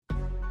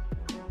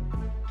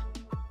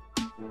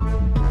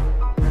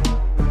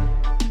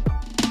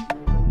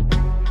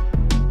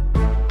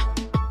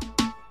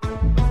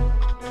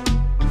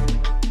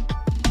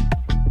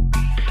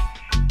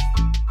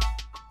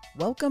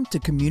Welcome to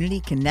Community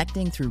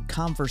Connecting Through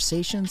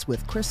Conversations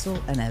with Crystal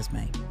and Esme.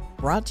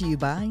 Brought to you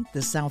by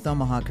the South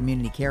Omaha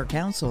Community Care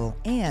Council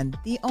and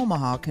the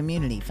Omaha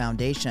Community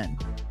Foundation.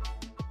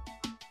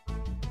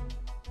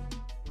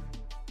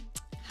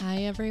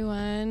 Hi,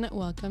 everyone.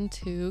 Welcome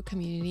to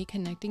Community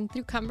Connecting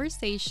Through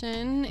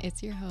Conversation.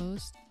 It's your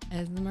host,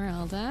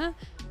 Esmeralda.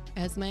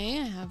 Esme,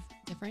 I have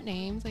different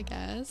names, I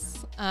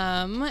guess.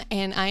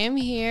 And I am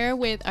here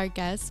with our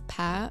guest,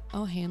 Pat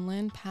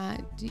O'Hanlon.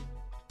 Pat,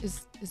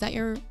 is that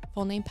your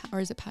full name, Pat, or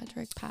is it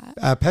Patrick? Pat?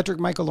 Patrick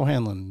Michael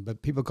O'Hanlon,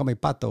 but people call me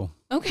Pato.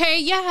 Okay,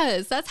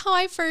 yes. That's how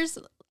I first,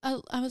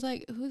 I was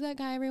like, who's that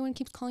guy? Everyone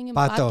keeps calling him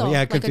Pato. Pato, Yeah,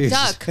 like confused.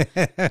 a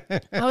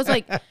duck. I was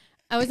like,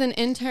 I was an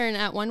intern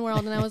at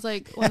OneWorld, and I was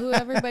like, well,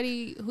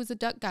 who's a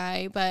duck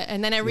guy?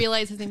 And then I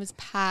realized his name is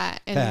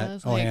Pat, and Pat I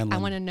was like, O'Hanlon. I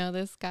want to know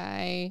this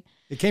guy.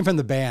 It came from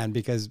the band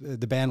because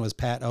the band was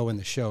Pat O in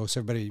the show,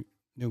 so everybody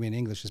knew me in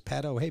English as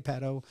Pat O. Hey,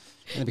 Pat O.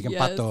 And it became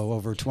Yes. Pato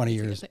over 20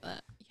 years.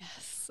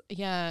 Yes.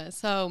 Yeah.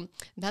 So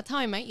that's how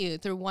I met you,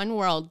 through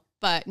OneWorld.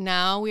 But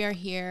now we are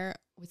here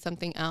with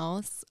something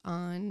else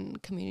on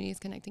Communities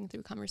Connecting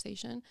Through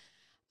Conversation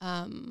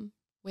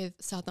with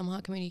South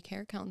Omaha Community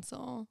Care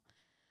Council.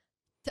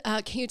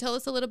 Can you tell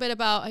us a little bit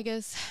about, I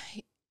guess,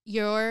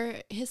 your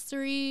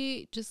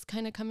history, just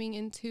kind of coming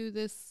into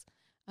this,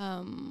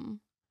 what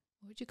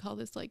would you call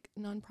this, like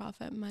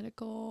nonprofit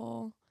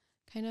medical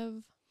kind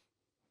of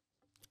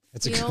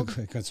It's field? a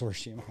good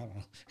consortium.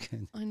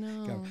 I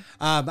know.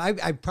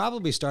 I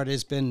probably started,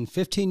 it's been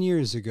 15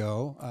 years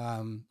ago.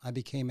 I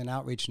became an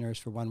outreach nurse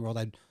for OneWorld.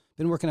 I'd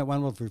been working at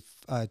OneWorld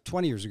for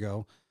 20 years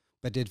ago,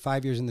 but did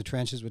 5 years in the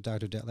trenches with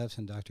Dr. Detlefs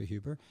and Dr.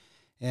 Huber.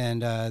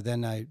 And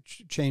then I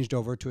changed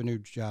over to a new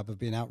job of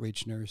being an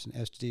outreach nurse, an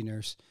STD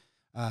nurse.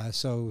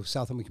 So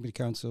South Omaha Community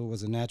Council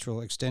was a natural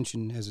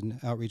extension as an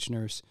outreach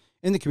nurse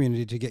in the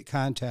community to get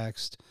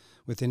contacts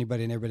with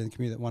anybody and everybody in the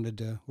community that wanted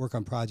to work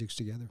on projects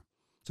together.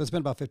 So it's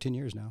been about 15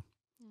 years now.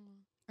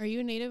 Are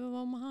you a native of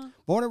Omaha?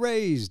 Born and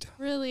raised.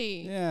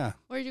 Really? Yeah.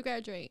 Where did you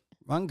graduate?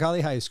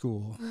 Roncalli High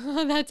School.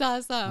 That's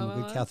awesome. I'm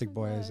a big Catholic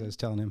boy, as I was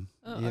telling him.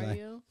 Oh, Eli. are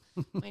you?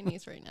 My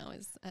niece right now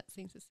is at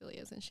St.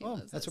 Cecilia's, and she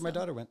loves it. That's where my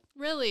daughter went.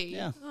 Really?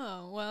 Yeah.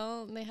 Oh,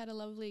 well, they had a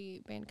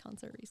lovely band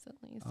concert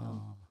recently. So.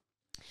 Oh.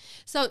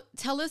 So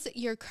tell us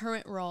your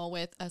current role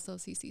with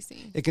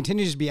SOCCC. It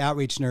continues to be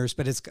outreach nurse,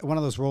 but it's one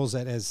of those roles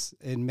that, as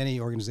in many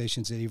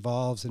organizations, it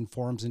evolves and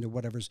forms into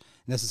whatever's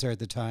necessary at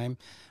the time.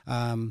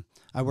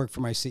 I work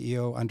for my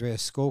CEO,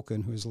 Andreas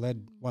Skolkin, who has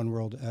led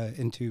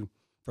OneWorld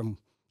from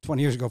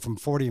 20 years ago from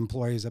 40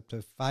 employees up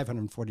to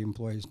 540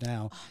 employees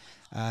now.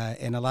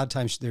 And a lot of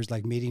times there's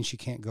like meetings she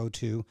can't go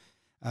to.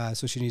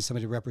 So she needs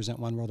somebody to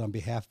represent OneWorld on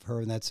behalf of her,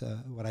 and that's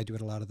what I do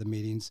at a lot of the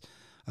meetings.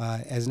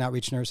 As an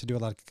outreach nurse, I do a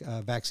lot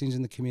of vaccines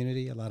in the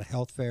community, a lot of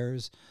health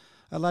fairs,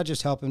 a lot of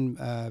just helping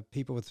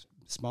people with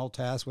small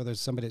tasks, whether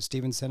it's somebody at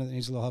Stevens Center that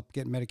needs a little help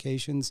getting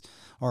medications,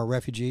 or a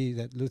refugee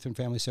that Lutheran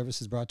Family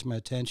Services brought to my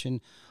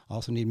attention,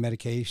 also need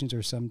medications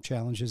or some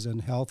challenges in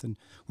health, and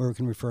where we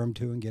can refer them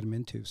to and get them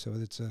into. So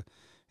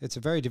it's a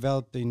very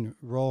developing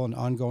role and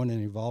ongoing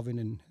and evolving,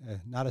 and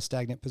not a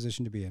stagnant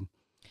position to be in.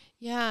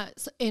 Yeah.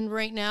 So, and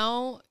right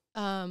now,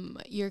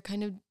 you're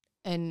kind of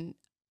an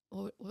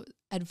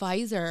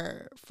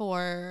advisor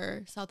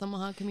for South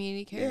Omaha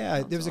Community Care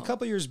Council. There was a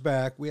couple years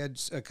back, we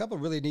had a couple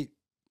really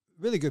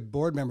good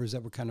board members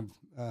that were kind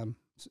of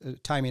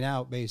timing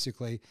out,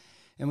 basically.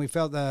 And we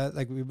felt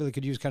like we really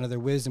could use kind of their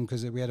wisdom,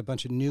 because we had a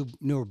bunch of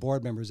newer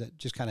board members that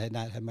just kind of had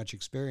not had much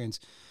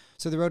experience.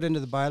 So they wrote into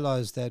the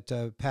bylaws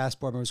that past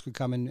board members could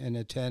come in and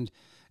attend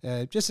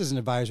just as an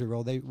advisory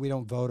role. We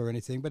don't vote or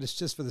anything, but it's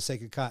just for the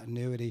sake of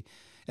continuity.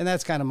 And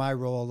that's kind of my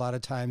role a lot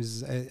of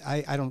times.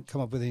 I don't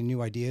come up with any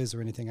new ideas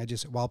or anything.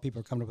 While people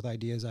are coming up with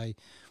ideas, I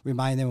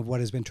remind them of what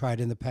has been tried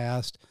in the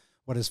past,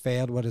 what has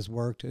failed, what has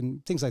worked,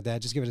 and things like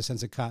that. Just give it a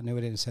sense of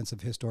continuity and a sense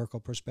of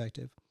historical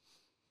perspective.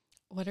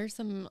 What are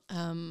some,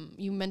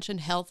 you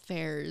mentioned health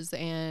fairs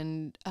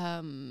and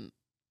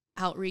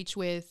outreach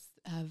with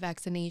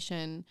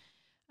vaccination.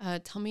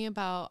 Tell me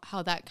about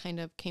how that kind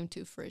of came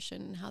to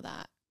fruition and how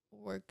that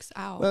works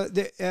out. Well,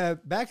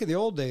 back in the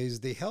old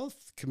days, the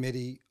health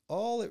committee,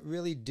 all it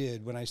really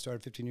did when I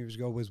started 15 years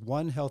ago was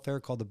one health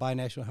fair called the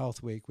Binational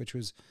Health Week, which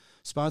was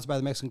sponsored by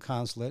the Mexican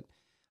Consulate,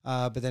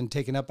 but then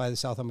taken up by the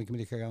South Omaha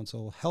Community Care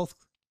Council Health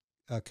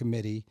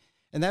Committee.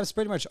 And that's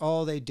pretty much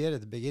all they did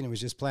at the beginning,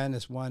 was just plan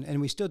this one. And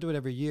we still do it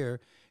every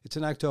year. It's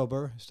in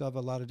October. Still have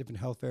a lot of different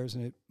health fairs,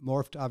 and it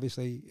morphed,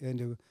 obviously,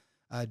 into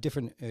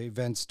different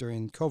events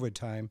during COVID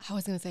time. I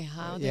was going to say,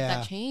 how did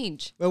that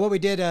change? Well, what we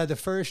did,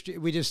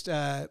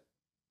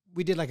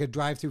 we did like a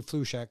drive-through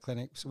flu shot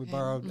clinic. So we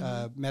borrowed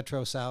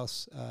Metro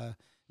South's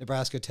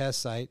Nebraska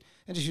test site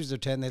and just used their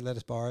tent. They let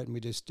us borrow it, and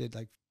we just did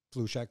like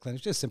flu shot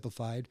clinics, just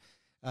simplified.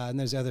 And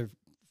there's other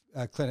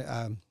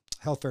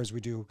health fairs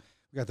we do.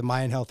 We got the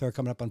Mayan Health Fair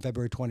coming up on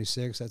February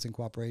 26th. That's in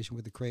cooperation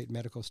with the Creighton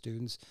medical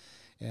students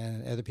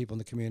and other people in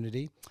the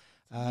community.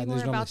 Tell me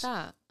more about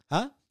that.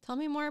 Huh? Tell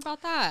me more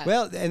about that.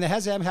 Well, and it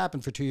hasn't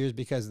happened for 2 years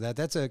because of that.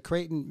 That's a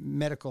Creighton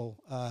medical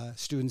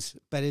students,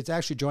 but it's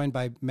actually joined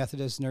by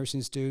Methodist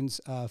nursing students,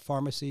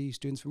 pharmacy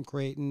students from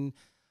Creighton.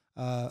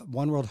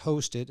 OneWorld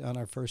hosted on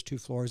our first 2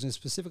 floors, and it's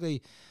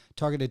specifically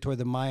targeted toward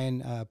the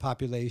Mayan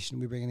population.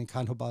 We bring in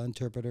Kanhobal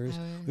interpreters.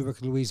 We work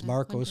with Luis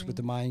Marcos with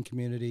the Mayan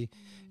community,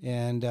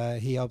 and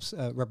he helps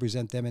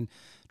represent them in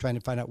trying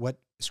to find out what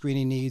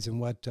screening needs and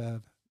what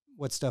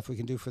stuff we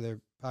can do for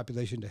their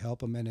population to help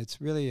them. And it's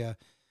really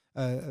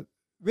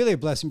really a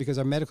blessing because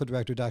our medical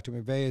director, Dr.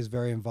 McVeigh, is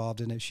very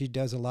involved in it. She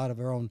does a lot of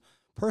her own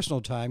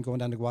personal time going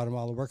down to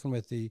Guatemala, working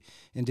with the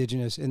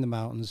indigenous in the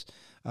mountains.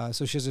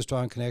 So she has a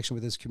strong connection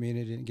with this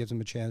community and gives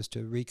them a chance to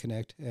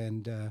reconnect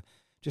and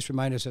just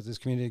remind us that this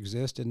community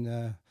exists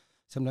and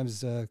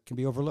sometimes can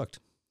be overlooked.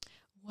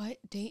 What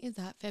date is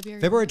that?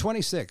 February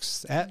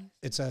 26th.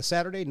 It's a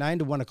Saturday, 9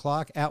 to 1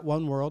 o'clock at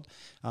OneWorld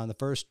on the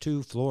first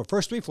 3 floors,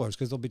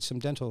 because there'll be some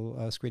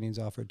dental screenings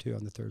offered too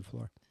on the 3rd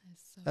floor.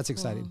 That's cool.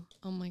 exciting.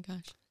 Oh my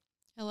gosh.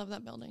 I love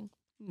that building.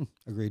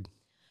 Agreed.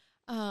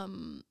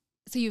 So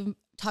you've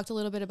talked a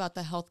little bit about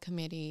the health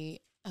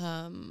committee.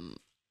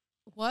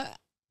 What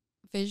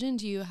vision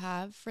do you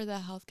have for the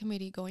health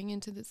committee going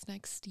into this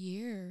next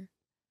year?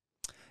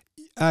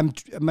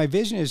 My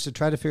vision is to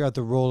try to figure out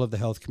the role of the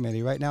health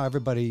committee. Right now,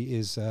 everybody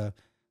is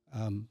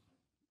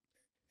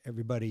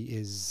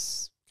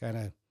kind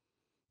of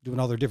doing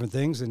all their different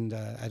things, and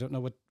I don't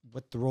know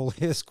what the role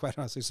is, quite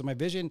honestly. So my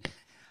vision,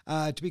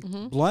 to be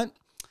blunt,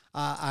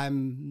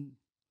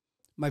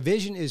 my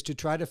vision is to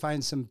try to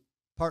find some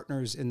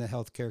partners in the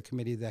healthcare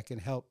committee that can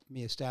help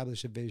me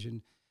establish a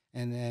vision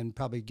and then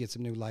probably get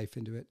some new life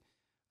into it,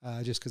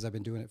 just because I've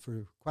been doing it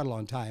for quite a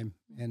long time.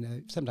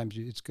 And sometimes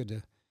it's good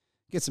to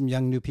get some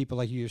young new people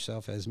like you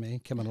yourself, Esme,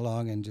 coming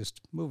along and just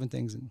moving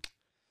things. And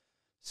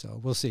so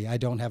we'll see. I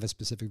don't have a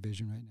specific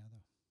vision right now,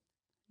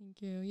 though.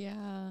 Thank you.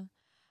 Yeah.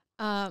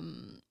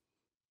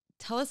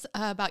 Tell us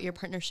about your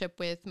partnership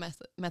with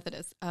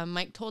Methodist.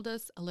 Mike told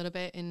us a little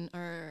bit in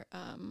our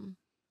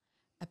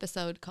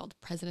episode called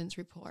President's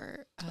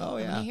Report. I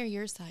want to hear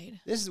your side.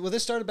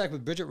 This started back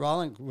with Bridget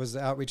Rawlink, was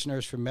the outreach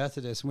nurse for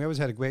Methodist, and we always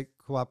had a great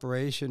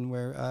cooperation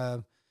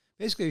where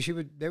basically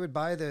they would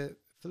buy the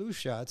flu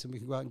shots and we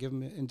could go out and give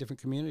them in different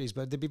communities,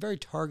 but they'd be very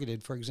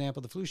targeted. For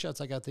example, the flu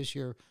shots I got this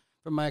year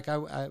from Mike,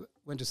 I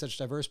went to such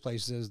diverse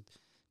places as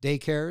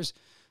daycares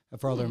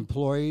for all their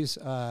employees,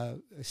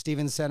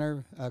 Stevens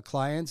Center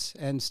clients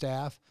and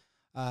staff,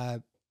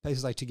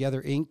 places like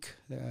Together Inc.,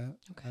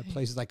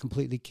 places like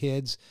Completely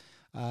Kids,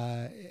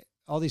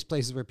 all these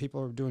places where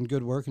people are doing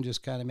good work and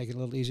just kind of make it a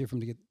little easier for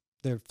them to get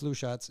their flu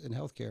shots in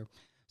healthcare.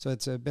 So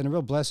it's been a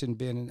real blessing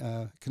being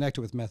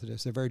connected with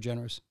Methodist. They're very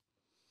generous.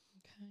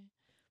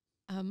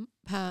 Okay.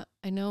 Pat,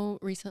 I know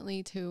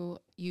recently too,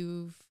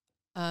 you've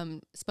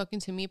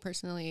spoken to me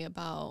personally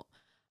about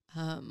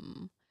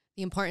the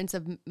importance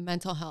of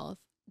mental health.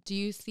 Do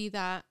you see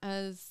that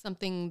as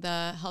something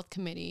the health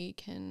committee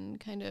can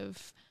kind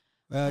of...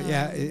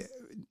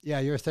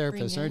 you're a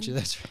therapist, aren't you?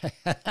 That's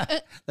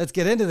right. Let's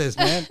get into this,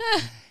 man.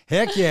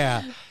 Heck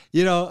yeah.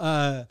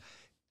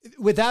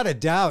 Without a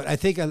doubt, I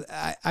think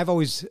I've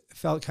always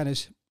felt kind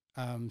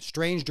of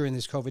strange during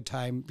this COVID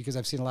time because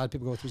I've seen a lot of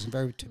people go through some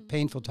very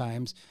painful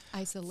times.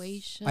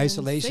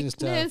 Isolation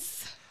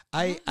stuff.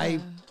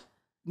 I'm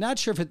not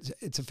sure if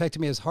it's affected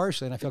me as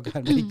harshly, and I feel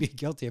kind of maybe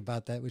guilty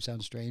about that, which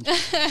sounds strange.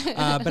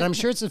 But I'm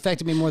sure it's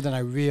affected me more than I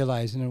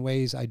realize, and in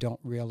ways I don't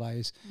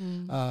realize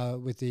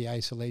with the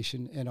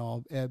isolation and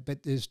all.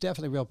 But there's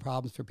definitely real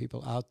problems for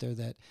people out there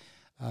that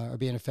are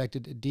being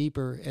affected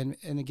deeper, and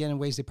again, in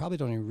ways they probably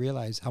don't even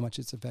realize how much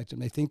it's affected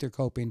them. They think they're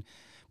coping,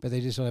 but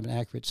they just don't have an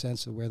accurate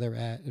sense of where they're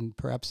at, and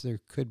perhaps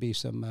there could be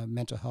some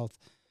mental health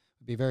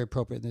would be very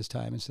appropriate in this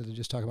time. Instead of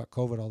just talking about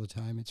COVID all the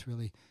time, it's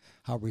really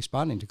how we're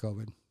responding to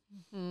COVID.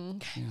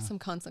 Yeah. Some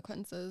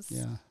consequences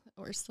that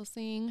we're still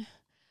seeing.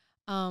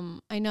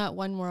 I know at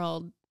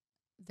OneWorld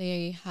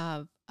they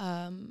have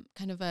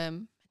kind of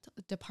a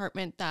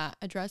department that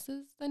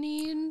addresses the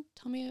need.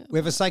 Tell me. We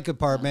have a psych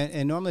department,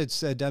 and normally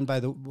it's done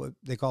by what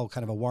they call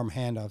kind of a warm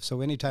handoff.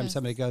 So anytime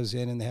somebody goes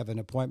in and they have an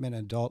appointment,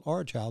 an adult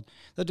or a child,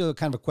 they'll do a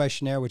kind of a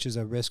questionnaire, which is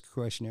a risk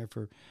questionnaire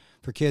for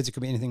kids. It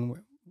could be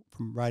anything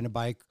from riding a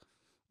bike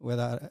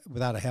without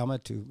a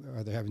helmet to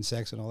are they having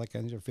sex and all that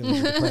kind of stuff, feelings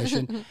of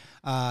depression,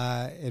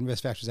 and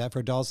risk factors. That for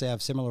adults, they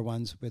have similar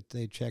ones, but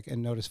they check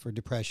and notice for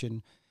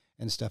depression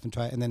and stuff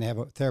and then they have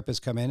a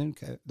therapist come in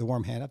and the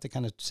warm hand up. They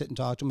kind of sit and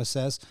talk to them,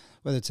 assess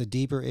whether it's a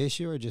deeper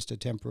issue or just a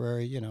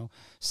temporary,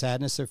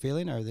 sadness they're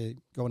feeling. Are they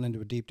going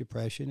into a deep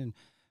depression, and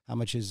how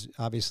much is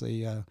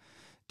obviously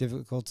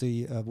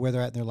difficulty of where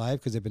they're at in their life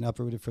because they've been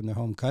uprooted from their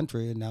home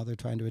country and now they're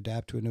trying to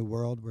adapt to a new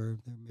world where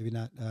they're maybe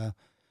not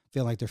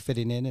feeling like they're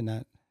fitting in and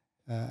not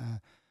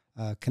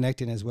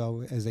connecting as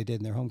well as they did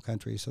in their home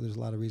country. So there's a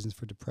lot of reasons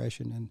for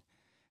depression. And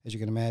as you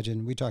can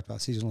imagine, we talked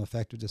about seasonal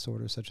affective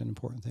disorder, such an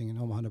important thing in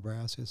Omaha,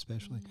 Nebraska,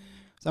 especially.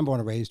 So I'm born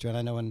and raised here, and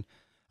I know when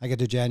I get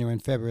to January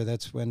and February,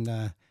 that's when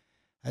I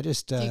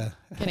just... get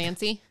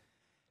antsy?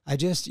 I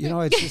just,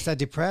 it's just that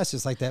depressed.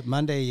 It's like that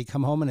Monday you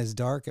come home and it's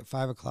dark at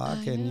 5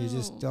 o'clock and you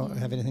just don't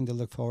have anything to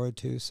look forward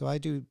to. So I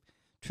do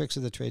tricks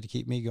of the trade to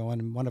keep me going.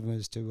 And one of them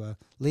is to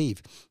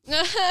leave.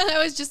 I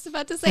was just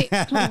about to say,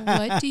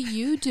 what do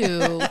you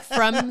do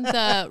from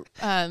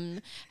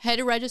the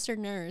head registered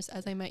nurse?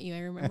 As I met you, I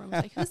remember I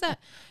was like, who's that?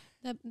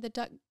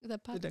 The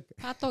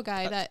pato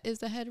guy that is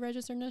the head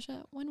registered nurse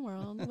at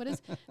OneWorld.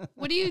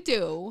 What do you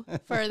do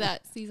for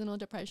that seasonal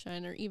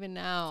depression or even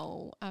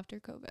now after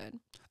COVID?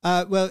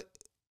 Well,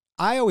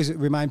 I always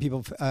remind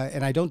people,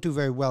 and I don't do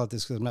very well at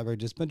this because I'm not very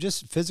but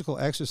just physical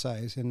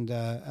exercise and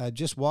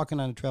just walking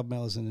on a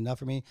treadmill isn't enough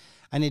for me.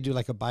 I need to do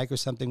like a bike or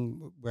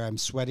something where I'm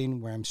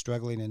sweating, where I'm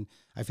struggling, and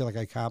I feel like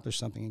I accomplished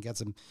something and get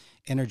some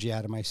energy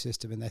out of my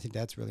system, and I think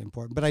that's really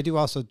important. But I do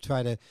also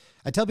I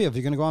tell people if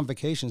you're going to go on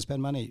vacation,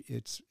 spend money.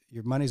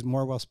 Your money's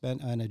more well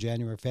spent in a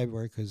January or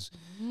February because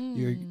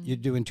you're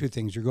doing two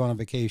things. You're going on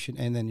vacation,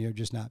 and then you're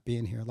just not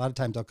being here. A lot of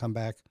times I'll come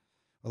back.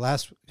 Well,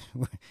 last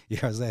year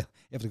I was there.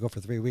 You have to go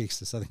for 3 weeks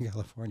to Southern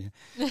California.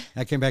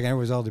 I came back and everyone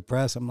was all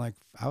depressed. I'm like,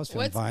 I was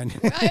feeling fine.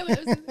 You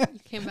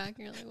came back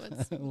and you're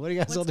like, what are you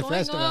guys all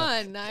depressed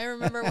about? I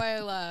remember why I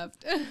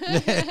left.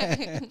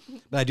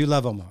 But I do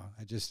love Omaha.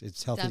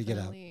 It's healthy to get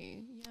out.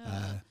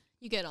 Yeah.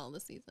 You get all the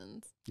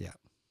seasons. Yeah.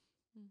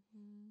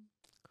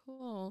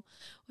 Cool.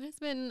 What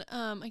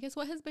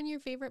has been your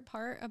favorite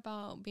part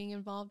about being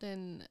involved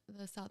in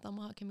the South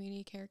Omaha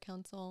Community Care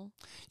Council?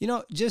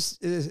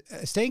 Just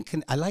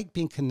I like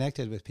being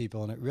connected with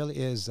people, and it really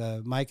is.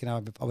 Mike and I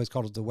have always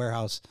called it the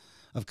warehouse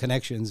of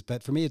connections,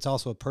 but for me, it's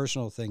also a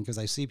personal thing because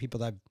I see people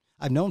that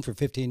I've known for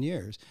 15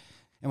 years.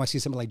 And when I see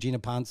somebody like Gina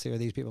Ponce or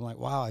these people, I'm like,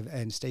 wow,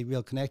 and stay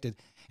real connected.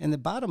 And the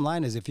bottom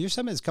line is if you're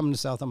somebody that's coming to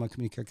South Omaha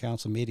Community Care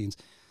Council meetings,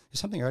 there's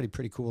something already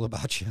pretty cool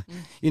about you.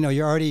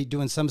 You're already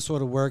doing some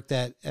sort of work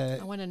that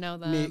I want to know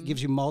that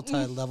gives you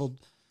multi-leveled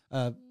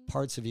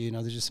parts of you.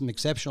 There's just some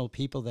exceptional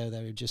people there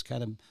that are just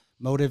kind of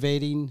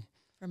motivating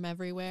from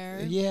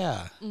everywhere.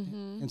 Yeah,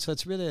 and so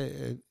it's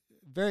really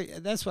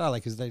that's what I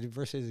like is the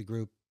diversity of the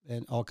group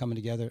and all coming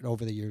together and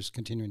over the years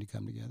continuing to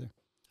come together.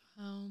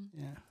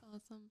 Yeah,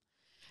 awesome.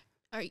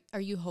 Are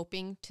you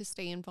hoping to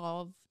stay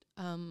involved?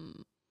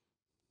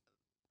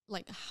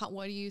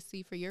 What do you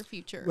see for your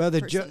future? Well,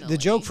 the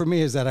joke for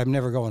me is that I'm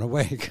never going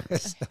away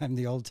because I'm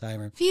the old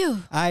timer. Phew.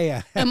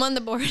 I'm on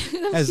the board.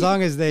 As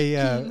long as they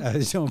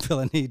don't feel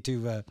a need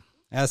to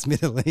ask me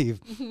to leave,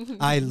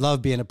 I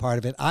love being a part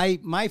of it.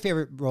 My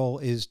favorite role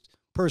is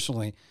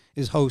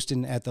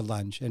hosting at the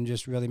lunch and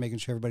just really making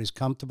sure everybody's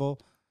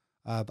comfortable.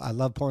 I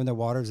love pouring their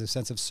water as a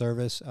sense of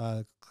service,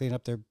 cleaning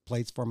up their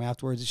plates for them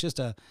afterwards. It's just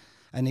a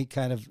neat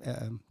kind of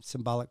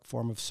symbolic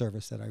form of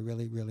service that I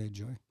really, really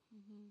enjoy.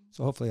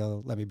 So hopefully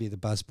they'll let me be the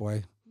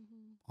busboy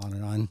on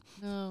and on.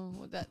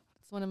 No, that's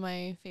one of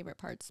my favorite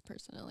parts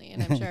personally.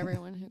 And I'm sure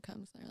everyone who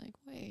comes, they're like,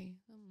 wait,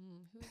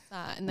 who's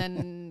that? And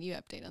then you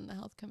update on the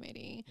health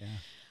committee.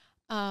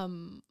 Yeah.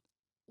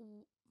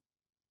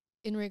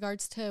 In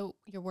regards to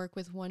your work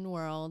with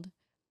OneWorld,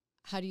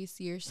 how do you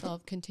see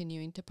yourself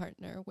continuing to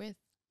partner with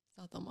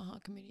South Omaha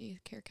Community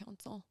Care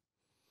Council?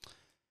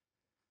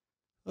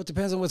 Well, it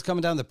depends on what's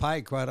coming down the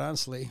pike, quite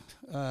honestly.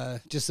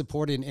 Just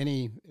supporting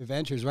any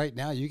ventures. Right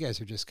now, you guys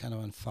are just kind of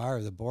on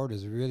fire. The board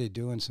is really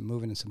doing some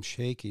moving and some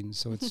shaking.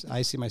 So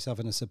I see myself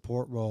in a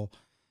support role,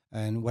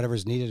 and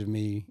whatever's needed of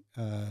me,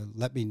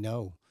 let me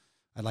know.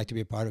 I'd like to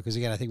be a part of it. Because,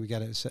 again, I think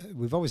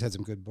we've always had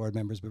some good board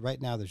members, but right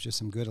now there's just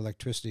some good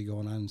electricity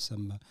going on,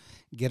 some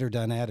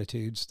get-her-done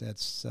attitudes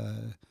that's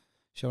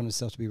showing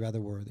itself to be rather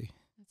worthy.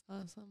 That's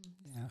awesome.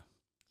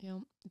 Yeah.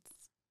 It's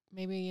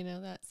maybe,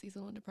 that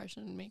seasonal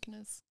depression making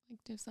us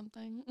do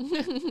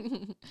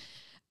something.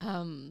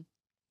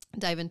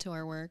 Dive into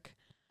our work.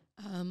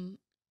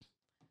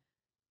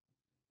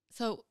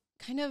 So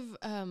kind of,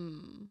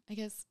 I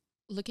guess,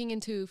 looking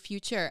into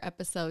future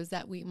episodes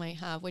that we might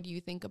have, what do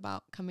you think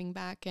about coming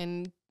back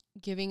and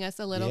giving us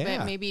a little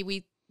bit? Maybe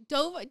we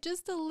dove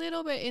just a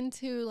little bit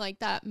into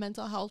that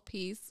mental health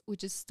piece,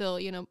 which is still,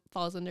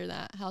 falls under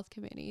that health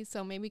committee.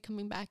 So maybe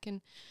coming back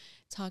and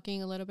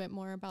talking a little bit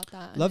more about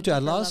that. Love to.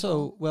 I'd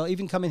also,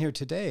 even coming here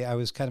today, I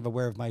was kind of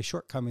aware of my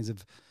shortcomings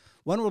of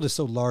OneWorld is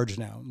so large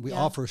now. We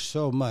offer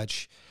so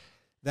much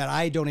that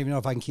I don't even know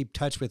if I can keep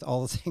touch with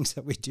all the things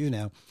that we do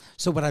now.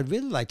 So what I'd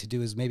really like to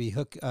do is maybe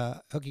hook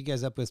you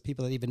guys up with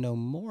people that even know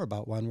more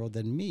about OneWorld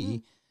than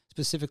me.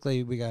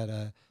 Specifically, we got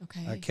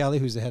Kelly,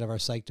 who's the head of our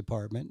psych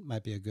department,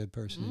 might be a good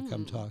person to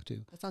come talk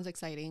to. That sounds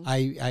exciting.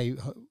 I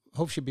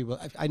hope she'd be,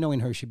 I know in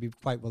her she'd be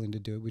quite willing to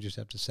do it. We just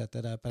have to set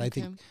that up. But I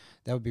think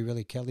that would be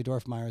really, Kelly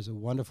Dorfmeyer is a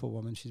wonderful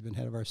woman. She's been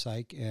head of our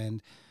psych,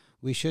 and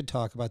we should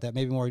talk about that,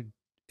 maybe more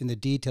in the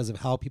details of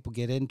how people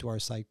get into our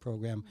psych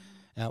program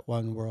at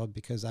OneWorld,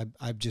 because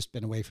I've just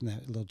been away from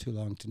that a little too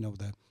long to know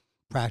the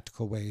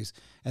practical ways,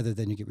 other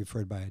than you get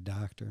referred by a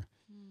doctor.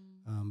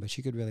 But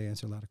she could really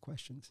answer a lot of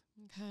questions.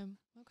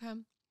 Okay.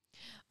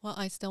 Well,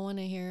 I still want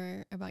to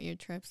hear about your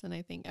trips, and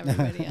I think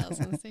everybody else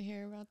wants to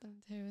hear about them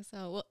too.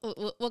 So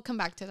we'll come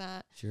back to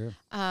that. Sure.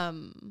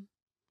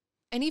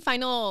 Any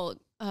final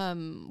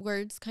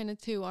words kind of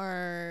to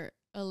our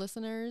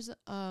listeners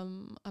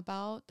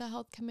about the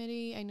health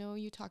committee? I know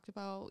you talked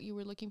about you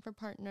were looking for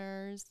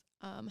partners.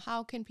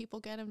 How can people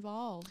get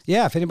involved?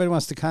 Yeah, if anybody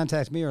wants to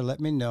contact me or let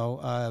me know,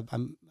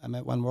 I'm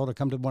at OneWorld, or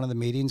come to one of the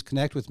meetings,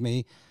 connect with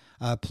me.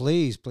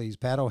 Please,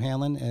 Pat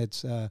O'Hanlon.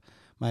 It's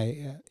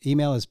my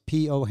email is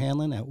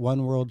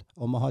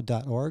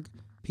pohanlon@oneworldomaha.org,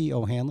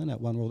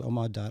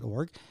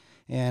 pohanlon@oneworldomaha.org.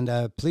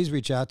 And please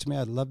reach out to me.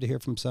 I'd love to hear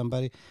from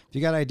somebody. If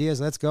you got ideas,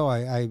 let's go.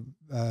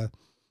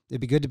 It'd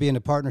be good to be in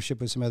a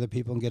partnership with some other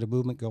people and get a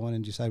movement going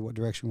and decide what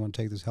direction we want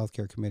to take this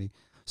healthcare committee.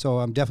 So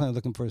I'm definitely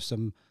looking for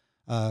some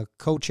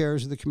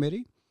co-chairs of the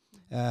committee,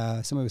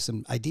 somebody with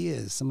some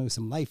ideas, somebody with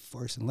some life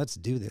force, and let's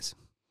do this.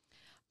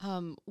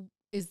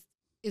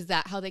 Is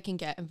that how they can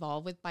get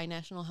involved with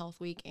Binational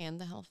Health Week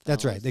and the health fairs?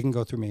 That's right. They can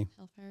go through me.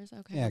 Health fairs,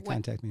 okay. Yeah,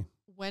 contact me.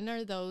 When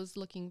are those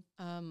looking,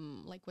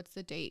 what's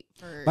the date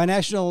for?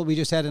 Binational, we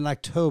just had in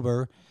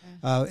October,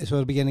 Okay. so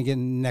it'll begin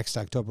again next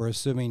October,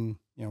 assuming,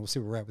 we'll see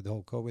where we're at with the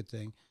whole COVID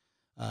thing.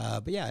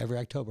 But yeah, every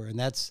October, and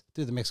that's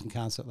through the Mexican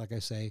Council, like I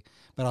say,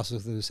 but also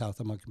through the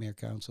South Omaha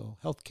Community Council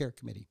Healthcare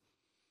Committee.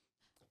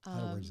 A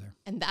lot of words there.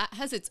 And that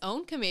has its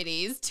own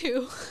committees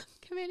too.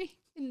 Committee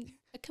Of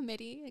a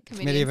committee.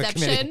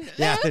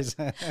 Yeah.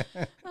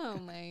 Oh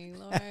my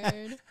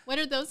Lord. What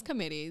are those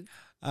committees?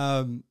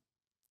 I'm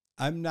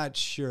not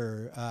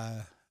sure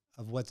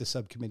of what the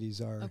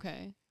subcommittees are.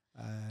 Okay.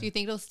 Do you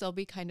think it'll still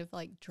be kind of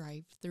like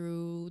drive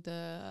through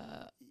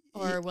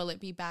or will it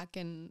be back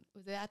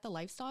was it at the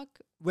livestock?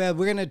 Well,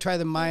 we're going to try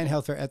the Mayan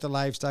Health Fair at the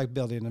Livestock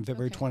Building on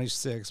February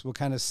 26th. We'll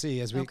kind of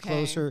see as we get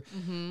closer.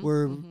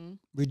 We're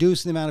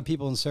reducing the amount of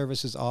people and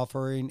services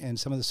offering, and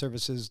some of the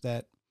services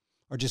that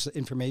are just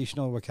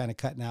informational, we're kind of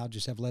cutting out,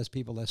 just have less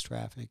people, less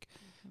traffic.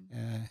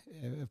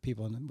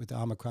 People with the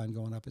Omicron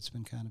going up, it's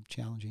been kind of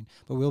challenging.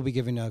 But we'll be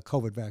giving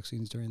COVID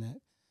vaccines during that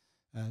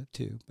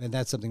too. And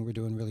that's something we're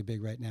doing really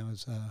big right now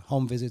is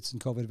home visits and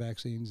COVID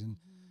vaccines and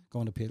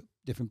going to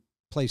different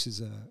places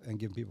and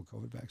giving people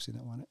COVID vaccine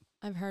that want it.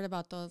 I've heard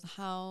about those.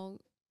 How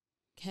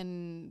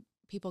can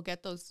people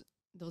get those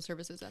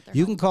services at their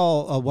You home? can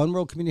call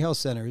OneWorld Community Health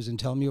Centers and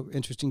tell them you're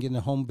interested in getting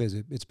a home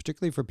visit. It's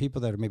particularly for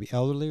people that are maybe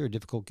elderly or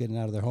difficult getting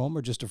out of their home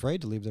or just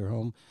afraid to leave their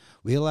home.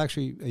 You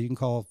can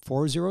call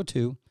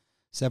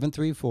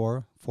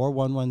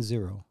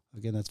 402-734-4110.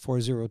 Again, that's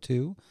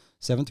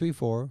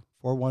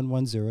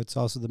 402-734-4110. It's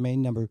also the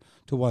main number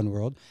to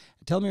OneWorld.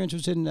 Tell them you're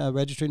interested in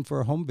registering for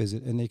a home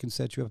visit, and they can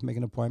set you up and make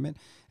an appointment.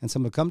 And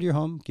someone will come to your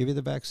home, give you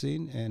the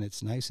vaccine, and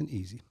it's nice and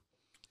easy.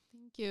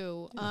 Thank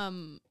you. Yeah.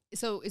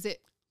 So is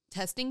it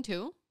testing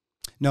too?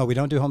 No, we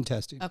don't do home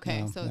testing.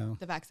 Okay, No.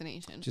 the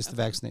vaccination. Just the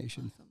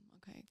vaccination. Awesome.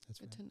 Okay, That's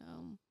good right. to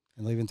know.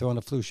 And they'll even throw in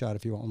a flu shot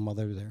if you want them while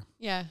they're there.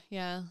 Yeah,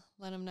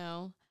 let them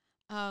know.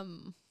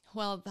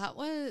 Well, that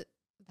was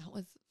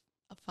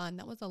fun.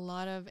 That was a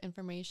lot of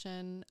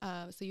information.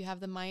 So you have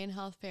the Mayan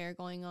Health Fair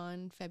going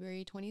on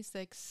February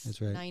 26th,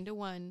 That's right. 9 to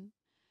 1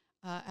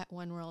 at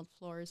OneWorld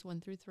floors 1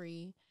 through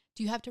 3.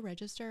 Do you have to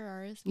register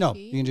RSVP? No,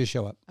 you can just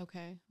show up.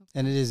 Okay.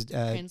 And it is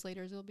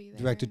Translators will be there.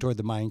 directed toward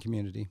the Mayan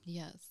community.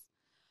 Yes.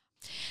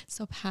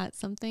 So Pat,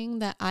 something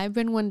that I've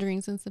been wondering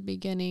since the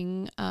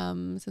beginning,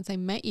 since I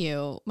met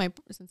you,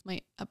 since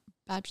my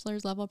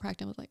bachelor's level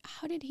practice, was like,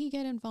 how did he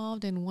get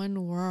involved in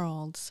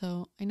OneWorld?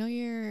 So I know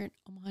you're an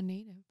Omaha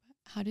native, but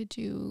how did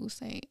you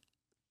say,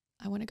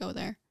 I want to go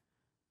there?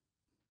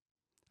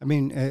 I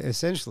mean,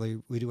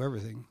 essentially, we do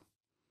everything.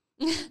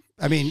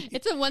 I mean,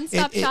 It's a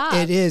one-stop shop.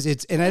 It is.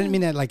 And I didn't mean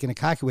that like in a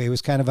cocky way. It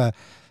was kind of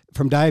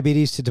from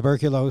diabetes to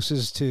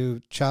tuberculosis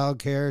to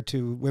childcare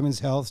to women's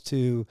health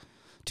to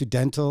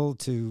dental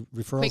to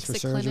referrals for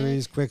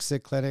surgeries, quick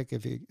sick clinic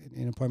if you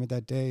an appointment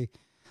that day.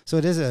 So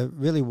it is a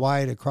really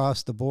wide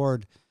across the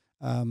board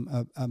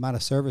amount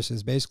of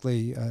services.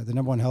 Basically, the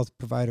number one health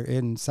provider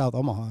in South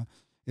Omaha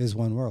is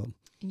OneWorld.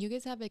 And you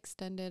guys have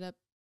extended up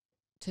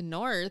to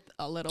north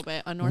a little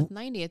bit on North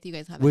 90th. You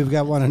guys have. We've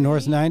got one on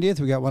North 90th.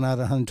 We got one out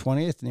on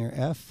 120th near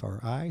F or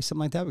I,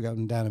 something like that. We got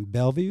one down in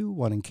Bellevue,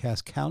 one in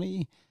Cass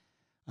County.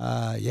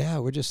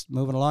 We're just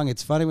moving along.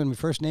 It's funny when we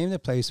first named the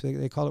place,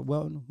 they called it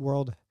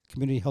OneWorld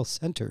Community Health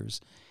Centers.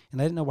 And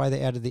I didn't know why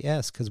they added the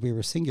S because we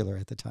were singular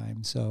at the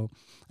time. So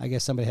I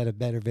guess somebody had a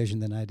better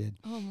vision than I did.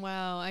 Oh,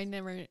 wow. I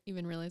never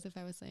even realized if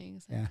I was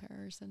saying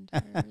centers.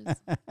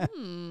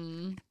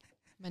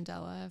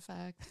 Mandela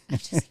effect. I'm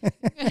just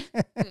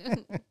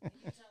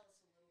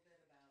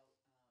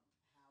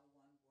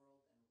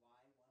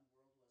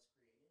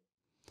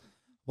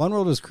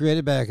OneWorld was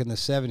created back in the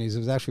 70s. It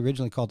was actually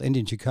originally called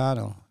Indian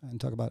Chicano,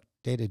 and talk about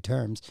dated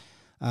terms.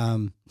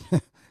 And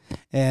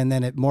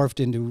then it morphed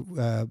into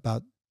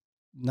about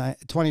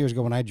 20 years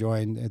ago when I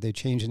joined. They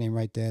changed the name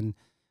right then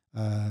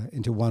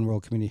into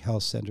OneWorld Community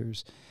Health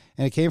Centers.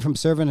 And it came from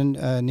serving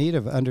in need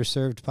of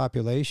underserved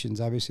populations.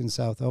 Obviously in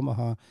South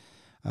Omaha,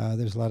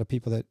 there's a lot of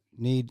people that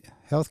need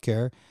health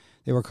care.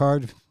 They work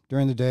hard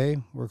during the day,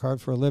 work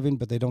hard for a living,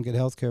 but they don't get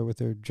health care with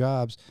their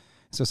jobs.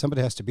 So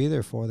somebody has to be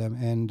there for them.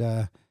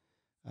 And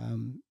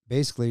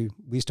basically,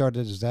 we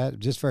started as that,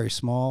 just very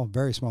small,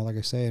 like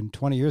I say. And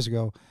 20 years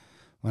ago,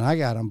 when I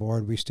got on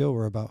board, we still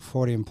were about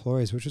 40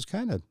 employees, which was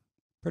kind of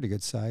pretty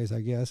good size,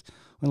 I guess.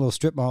 One little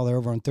strip mall there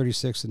over on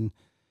 36th and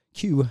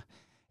Q.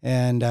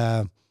 And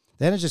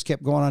then it just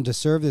kept going on to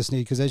serve this need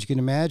because, as you can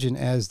imagine,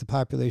 as the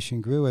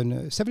population grew,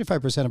 and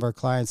 75% of our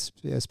clients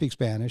speak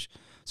Spanish,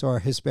 so are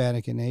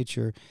Hispanic in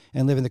nature,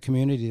 and live in the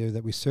community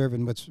that we serve.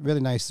 And what's really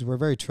nice is we're a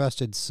very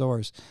trusted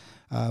source.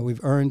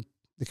 We've earned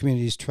the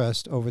community's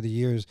trust over the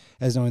years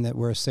as knowing that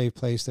we're a safe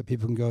place that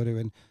people can go to,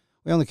 and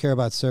we only care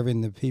about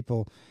serving the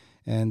people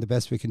and the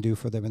best we can do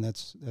for them, and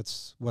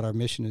that's what our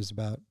mission is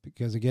about.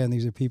 Because, again,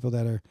 these are people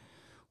that are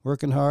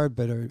working hard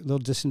but are a little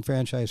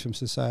disenfranchised from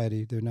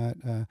society. They're not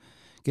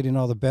getting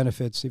all the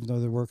benefits, even though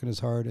they're working as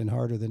hard and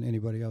harder than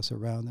anybody else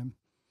around them.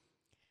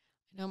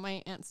 I know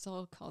my aunt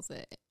still calls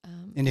it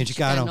Indian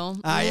Chicano.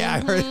 Yeah,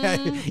 I heard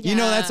that. You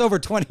know, that's over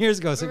 20 years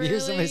ago. So if you hear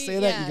somebody say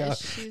that, you go,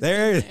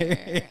 there.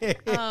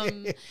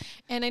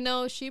 And I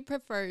know she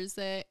prefers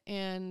it,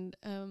 and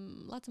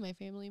lots of my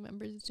family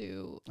members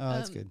do. Oh,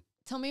 that's good.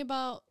 Tell me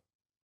about,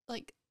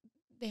 like,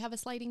 they have a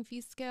sliding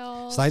fee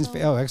scale.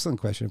 Oh, excellent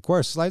question. Of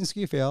course, sliding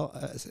ski fee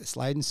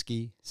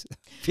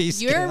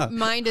scale. Your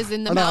mind is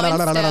in the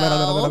mountains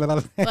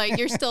still. Like,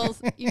 you're still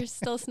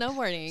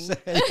snowboarding.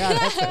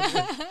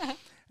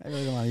 I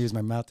really don't want to use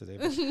my mouth today.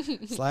 But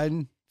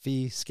sliding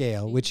fee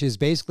scale, which is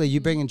basically you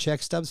bring in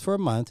check stubs for a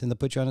month, and they'll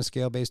put you on a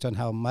scale based on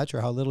how much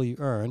or how little you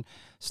earn.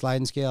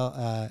 Sliding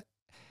scale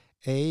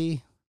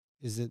A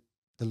is the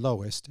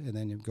lowest, and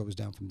then it goes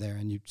down from there.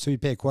 And so you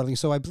pay accordingly.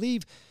 So I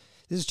believe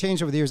this has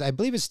changed over the years. I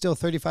believe it's still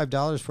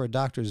 $35 for a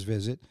doctor's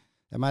visit.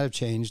 That might have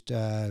changed.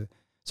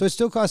 So it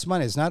still costs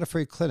money. It's not a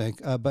free clinic,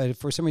 but if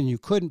for something you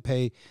couldn't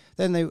pay,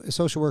 then a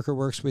social worker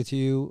works with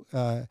you,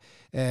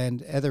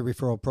 and other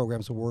referral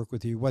programs will work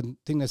with you. One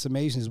thing that's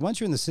amazing is once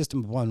you're in the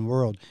system of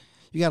OneWorld,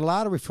 you got a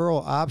lot of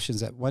referral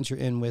options that once you're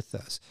in with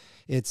us.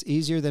 It's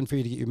easier than for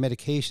you to get your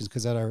medications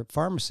because at our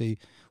pharmacy,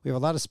 we have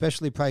a lot of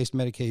specially priced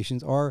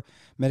medications or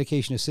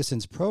medication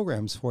assistance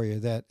programs for you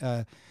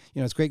that,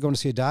 it's great going to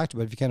see a doctor,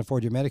 but if you can't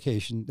afford your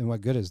medication, then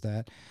what good is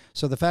that?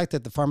 So the fact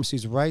that the pharmacy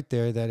is right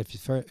there, that if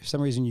for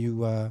some reason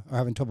you are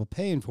having trouble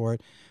paying for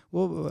it,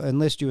 we'll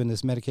enlist you in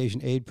this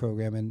medication aid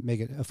program and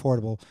make it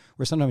affordable,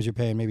 where sometimes you're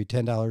paying maybe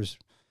 $10,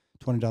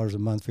 $20 a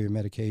month for your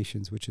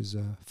medications, which is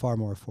far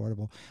more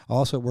affordable.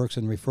 Also, it works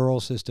in referral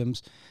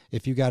systems.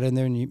 If you got in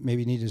there and you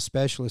maybe needed a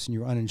specialist and you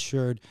were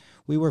uninsured,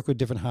 we work with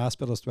different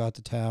hospitals throughout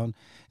the town,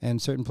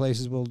 and certain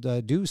places will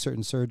do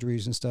certain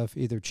surgeries and stuff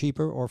either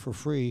cheaper or for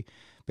free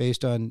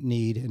based on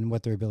need and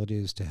what their ability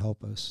is to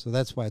help us. So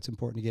that's why it's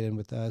important to get in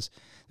with us.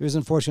 There's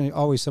unfortunately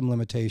always some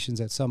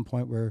limitations at some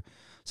point where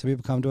some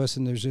people come to us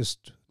and there's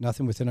just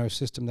nothing within our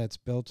system that's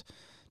built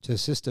to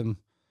assist them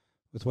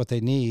with what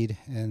they need,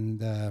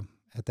 and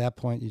at that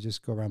point, you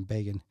just go around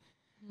begging.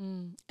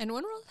 And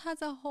OneWorld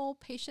has a whole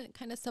patient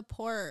kind of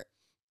support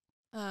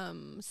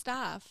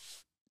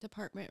staff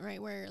department,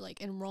 right? Where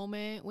like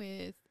enrollment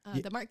with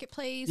the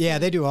marketplace. Yeah,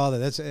 they do all that.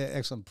 That's an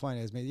excellent point,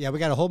 Esme. Yeah, we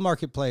got a whole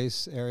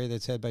marketplace area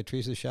that's headed by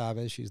Teresa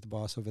Chavez. She's the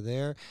boss over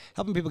there,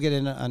 helping people get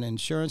in on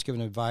insurance,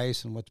 giving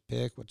advice on what to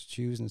pick, what to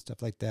choose, and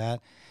stuff like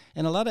that.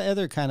 And a lot of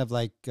other kind of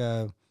like,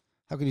 how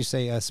can you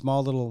say,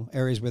 small little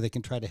areas where they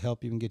can try to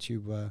help you and get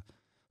you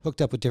hooked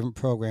up with different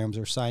programs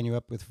or sign you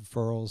up with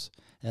referrals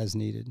as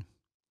needed.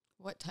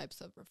 What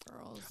types of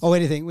referrals? Oh,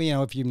 anything.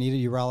 If you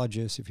need a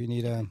urologist, if you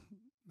need a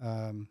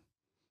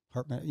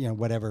heart,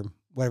 whatever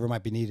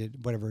might be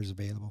needed, whatever is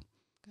available.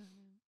 Got it.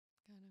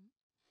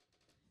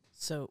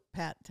 So,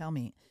 Pat, tell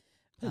me,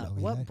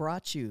 what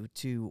brought you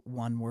to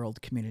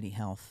OneWorld Community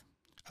Health?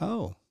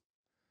 Oh,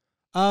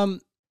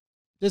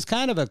 there's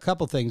kind of a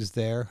couple things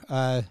there.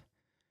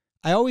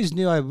 I always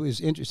knew I was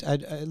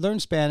interested. I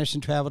learned Spanish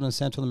and traveled in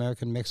Central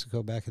America and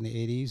Mexico back in the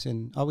 80s,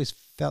 and always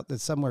felt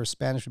that somewhere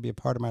Spanish would be a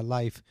part of my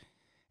life.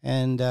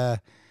 And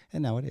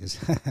now it is.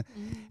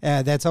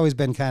 That's always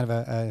been kind of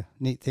a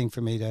neat thing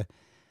for me to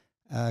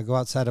go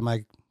outside of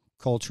my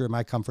culture,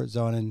 my comfort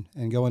zone,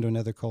 and go into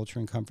another culture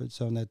and comfort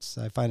zone. I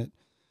find it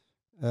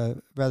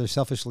rather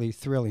selfishly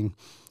thrilling.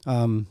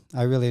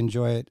 I really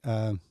enjoy it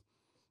a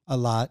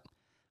lot.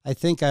 I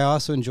think I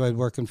also enjoyed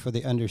working for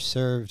the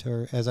underserved,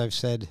 or as I've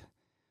said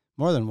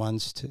more than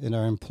once in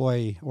our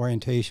employee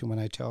orientation, when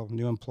I tell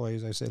new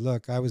employees, I say,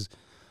 look, I was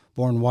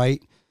born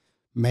white,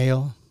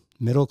 male,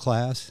 middle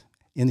class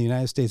in the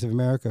United States of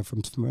America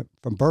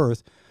from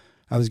birth.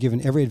 I was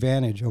given every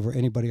advantage over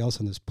anybody else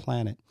on this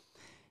planet.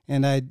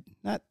 And I'm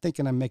not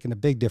thinking I'm making a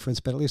big difference,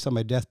 but at least on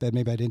my deathbed,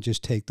 maybe I didn't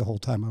just take the whole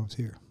time I was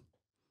here.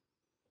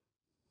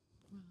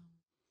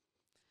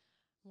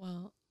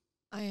 Well,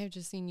 I have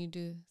just seen you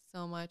do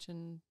so much,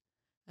 and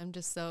I'm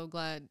just so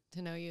glad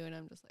to know you. And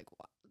I'm just like,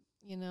 wow.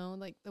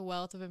 Like the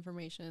wealth of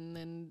information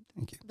and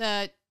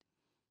that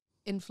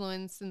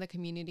influence in the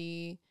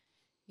community,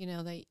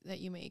 that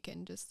you make,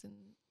 and just in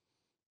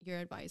your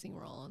advising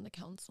role on the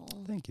council.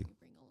 Thank you. You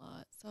bring a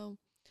lot. So,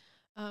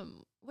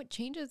 what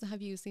changes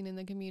have you seen in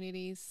the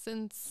community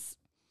since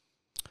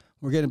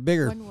we're getting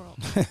bigger?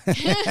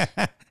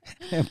 OneWorld.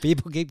 And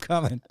people keep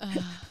coming.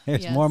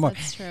 There's more and more.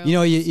 That's true.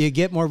 You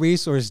get more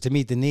resources to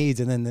meet the needs,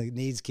 and then the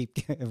needs keep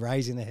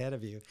rising ahead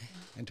of you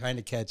and trying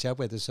to catch up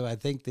with it. So I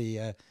think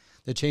the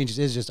the changes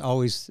is just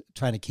always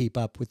trying to keep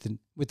up with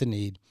the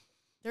need.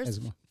 There's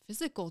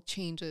physical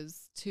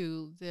changes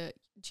to the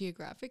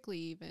geographically,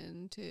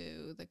 even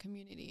to the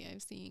community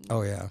I've seen.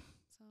 Oh yeah.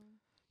 So.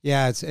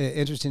 Yeah, it's an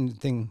interesting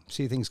thing.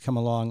 See things come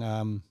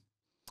along.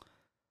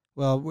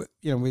 We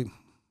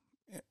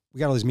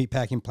got all these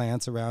meatpacking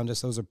plants around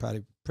us. Those are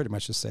pretty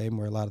much the same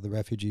where a lot of the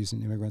refugees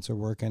and immigrants are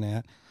working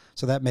at.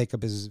 So that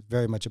makeup is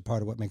very much a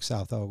part of what makes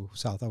South O.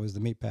 South O is the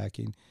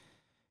meatpacking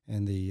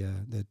and the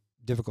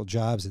difficult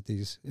jobs that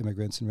these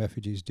immigrants and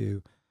refugees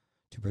do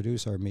to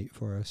produce our meat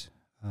for us.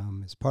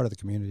 It's part of the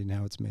community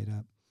now. It's made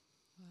up.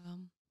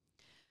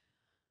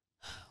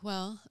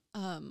 Well,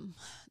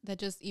 that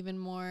just even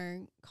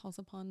more calls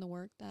upon the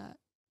work that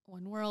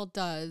OneWorld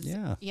does.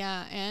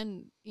 Yeah.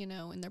 And,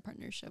 in their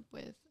partnership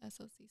with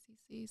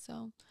SOCCC.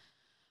 So,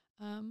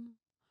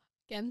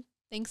 again,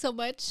 thanks so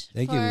much.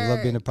 Thank you. We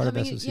love being a part of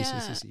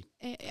SOCCC.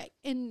 Yeah.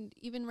 And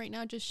even right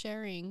now, just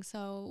sharing.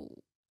 So,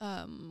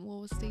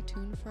 we'll stay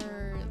tuned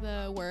for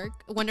the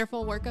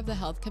wonderful work of the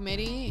Health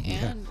Committee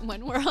and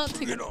OneWorld.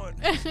 Get on.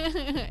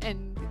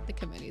 And the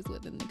committees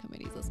within the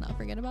committees. Let's not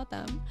forget about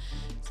them.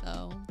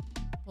 So,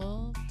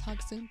 we'll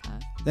talk soon,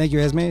 Pat. Thank you,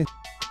 Esme.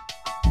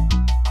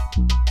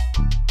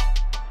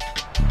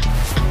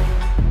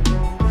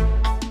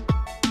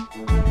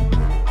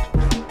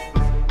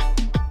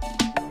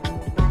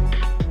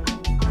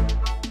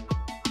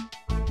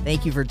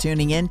 Thank you for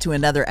tuning in to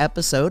another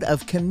episode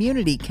of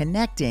Community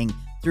Connecting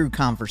Through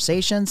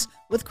Conversations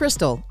with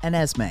Crystal and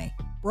Esme.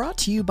 Brought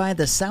to you by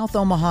the South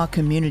Omaha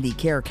Community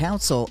Care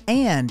Council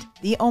and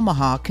the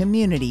Omaha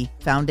Community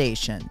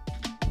Foundation.